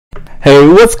Hey,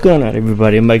 what's going on,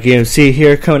 everybody? Mike AMC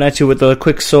here, coming at you with a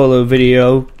quick solo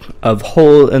video of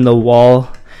Hole in the Wall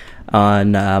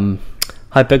on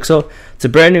Hypixel. It's a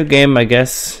brand new game, I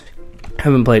guess.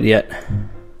 Haven't played it yet.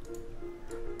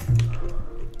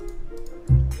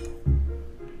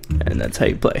 And that's how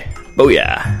you play. Oh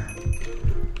yeah.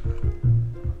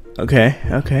 Okay.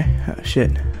 Oh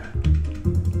shit.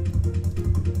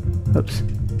 Oops.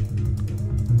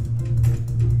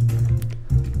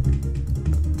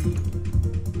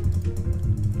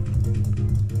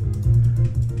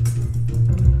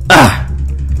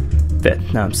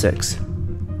 Fifth. Now I'm 6.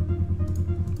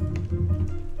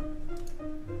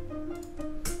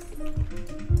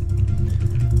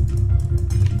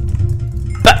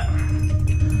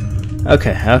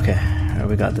 Okay. Alright,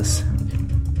 we got this.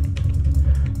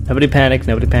 Nobody panic.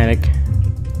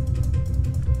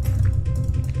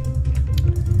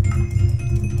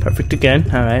 Perfect again.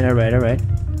 Alright.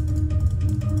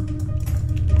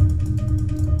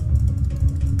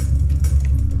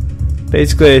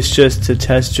 Basically, it's just to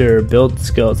test your build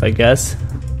skills, I guess.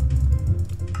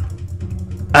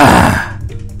 I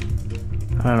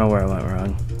don't know where I went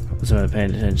wrong. I wasn't really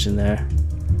paying attention there.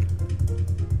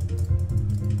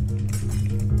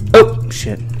 Oh,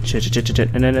 shit.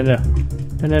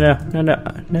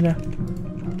 No.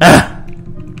 Ah!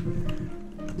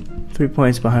 3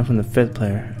 points behind from the 5th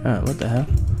player. Oh, what the hell?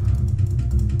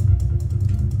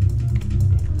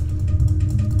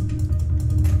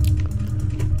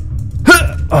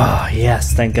 Oh,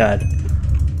 yes, thank God.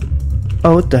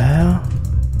 Oh, what the hell?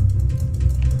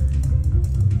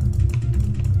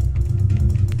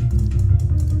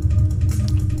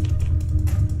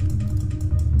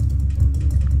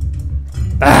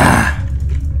 Ah!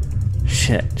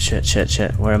 Shit.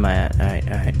 Where am I at?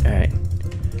 Alright.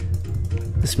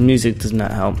 This music does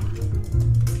not help.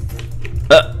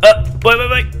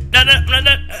 Wait. No.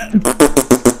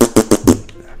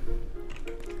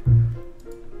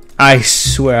 I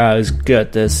swear I was good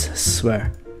at this. I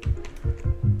swear.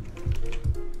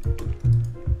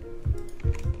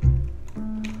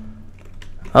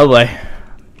 Oh boy.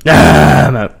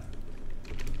 I'm out.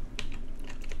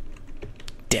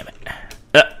 Damn it.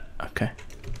 Okay.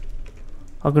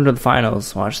 Welcome to the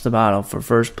finals. Watch the battle for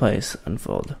first place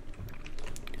unfold.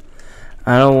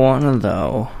 I don't want to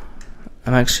though.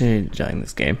 I'm actually enjoying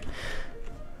this game.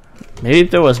 Maybe if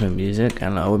there was no music, I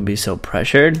don't know, I wouldn't be so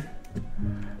pressured.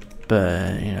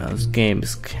 But, you know, this game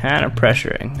is kind of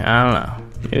pressuring. I don't know.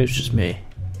 Maybe it's just me.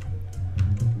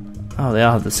 Oh, they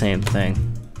all have the same thing.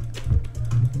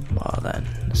 Well then,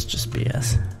 it's just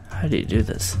BS. How do you do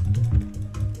this?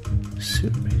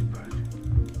 Super big part.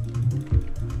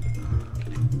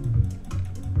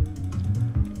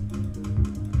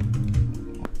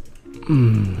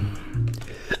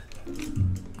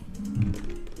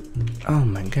 Oh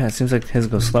my god, it seems like his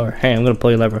goes slower. Hey, I'm gonna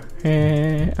pull your lever.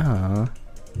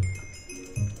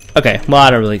 Okay, well, I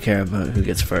don't really care about who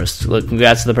gets first. Look,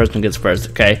 congrats to the person who gets first,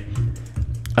 okay?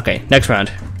 Okay, next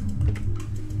round.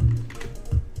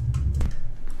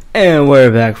 And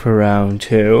we're back for round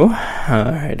 2.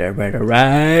 Alright.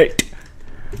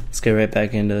 Let's get right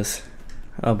back into this.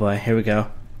 Oh boy, here we go.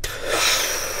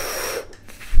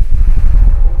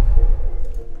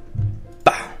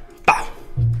 Bow.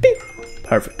 Beep.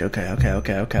 Perfect,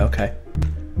 okay.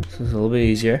 This is a little bit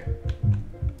easier.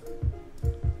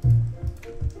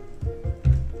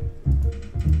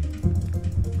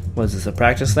 Was this a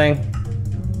practice thing?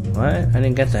 What? I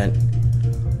didn't get that.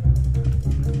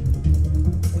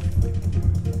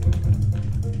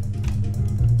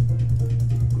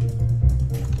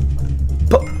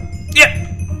 Yeah!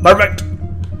 Perfect!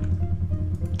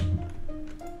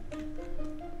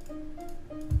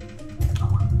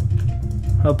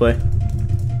 Oh boy.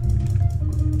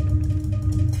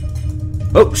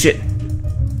 Oh shit!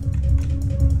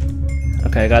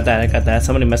 Okay, I got that.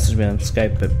 Somebody messaged me on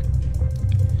Skype, but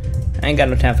I ain't got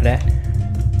no time for that.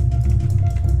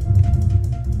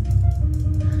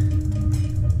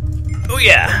 Oh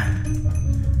yeah!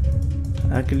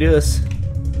 I can do this.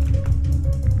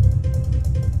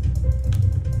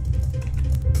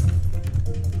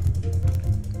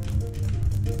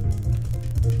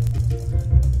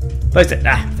 Place it.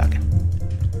 Fuck it.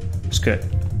 It's good.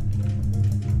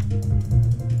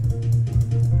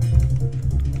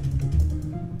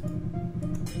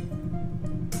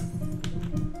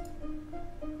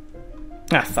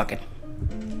 Fuck it.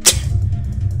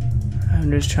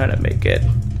 I'm just trying to make it.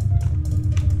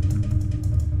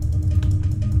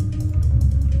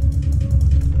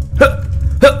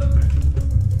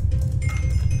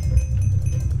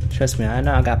 Trust me, I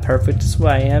know I got perfect. This is who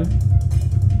I am.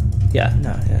 Yeah,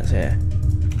 no, yes, yeah.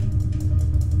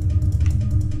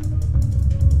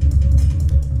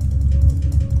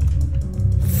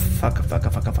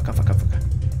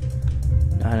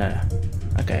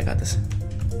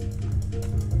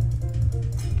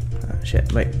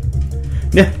 Wait.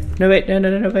 No, wait.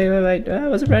 No, wait. I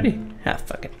wasn't ready. Ah,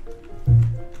 fuck it.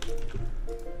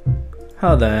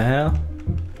 How the hell?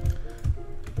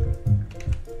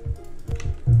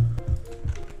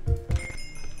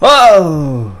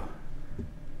 Whoa!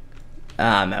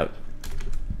 Ah, I'm out.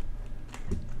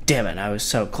 Damn it, I was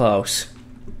so close.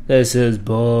 This is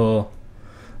bull.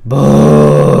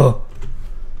 Bull.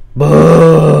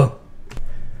 Bull.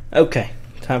 Okay,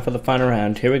 time for the final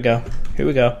round. Here we go.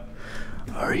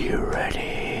 Are you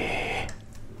ready?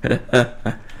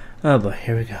 Oh boy,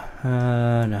 here we go.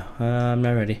 No, I'm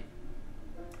not ready.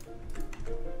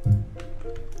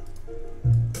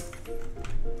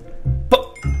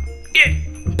 Yeah,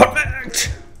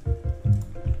 perfect!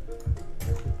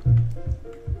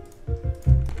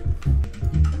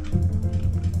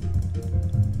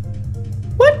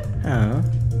 What? Oh.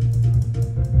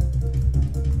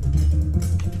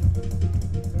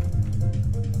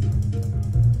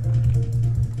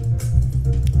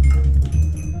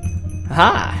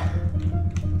 Aha!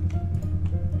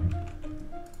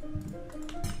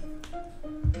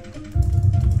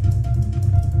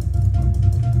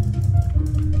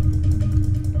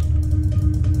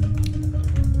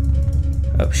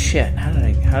 Oh shit, how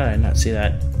did I not see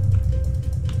that?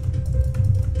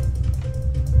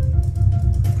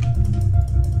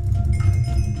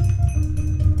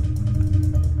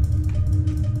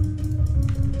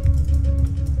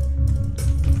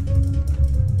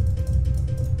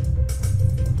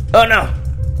 Oh no!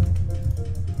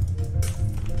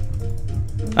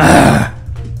 Ah!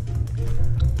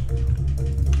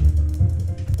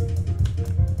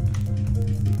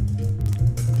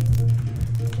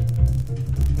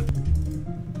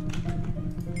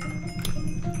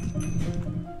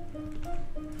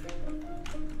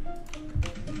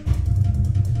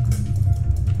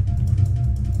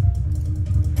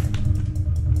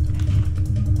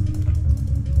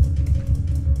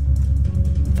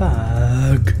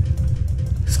 Fuck.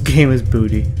 This game is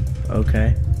booty.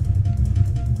 Okay.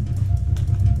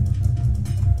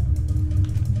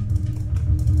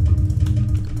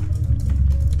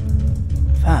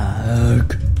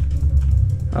 Fuck.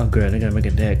 Oh good, I gotta make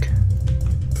a dick.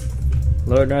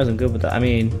 Lord knows I'm good with that. I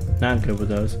mean, not good with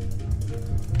those.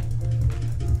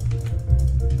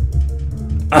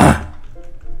 Ah!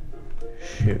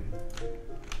 Shoot.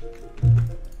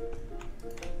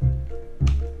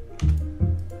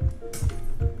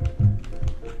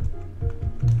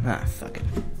 Ah, fuck it.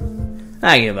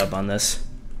 I give up on this.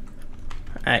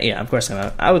 Yeah, of course I'm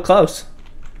out. I was close.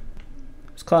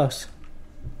 It was close.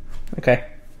 Okay.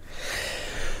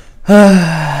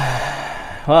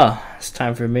 Well, it's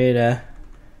time for me to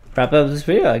wrap up this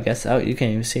video, I guess. Oh, you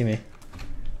can't even see me.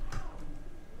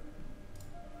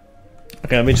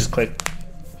 Okay, let me just quit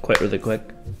really quick.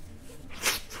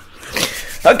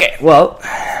 Okay, well,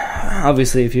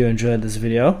 obviously if you enjoyed this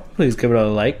video, please give it a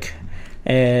like.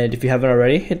 And if you haven't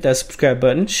already, hit that subscribe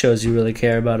button. Shows you really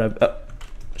care about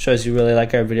shows you really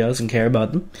like our videos and care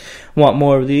about them. Want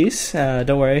more of these?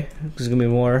 Don't worry, there's gonna be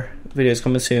more videos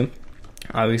coming soon.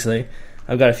 Obviously,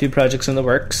 I've got a few projects in the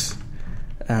works.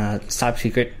 It's top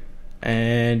secret,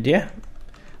 and yeah,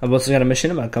 I've also got a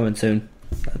machinima coming soon.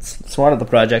 That's one of the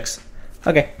projects.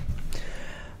 Okay,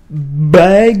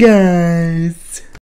 bye guys.